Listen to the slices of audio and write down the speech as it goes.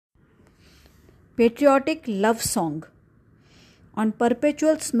Patriotic love song. On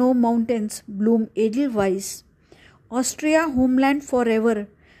perpetual snow mountains bloom edelweiss. Austria homeland forever,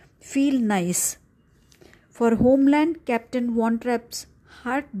 feel nice. For homeland Captain Von Trapp's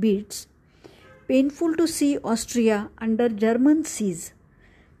heart beats. Painful to see Austria under German siege.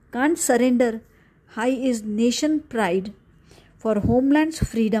 Can't surrender, high is nation pride. For homeland's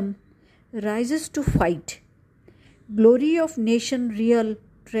freedom, rises to fight. Glory of nation real,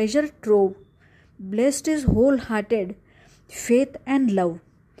 treasure trove. Blessed is wholehearted, faith and love.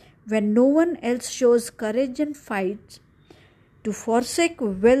 When no one else shows courage and fights, to forsake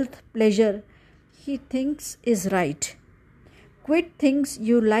wealth, pleasure, he thinks is right. Quit things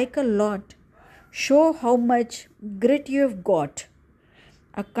you like a lot, show how much grit you have got.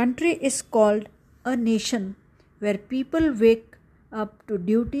 A country is called a nation where people wake up to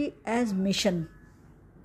duty as mission.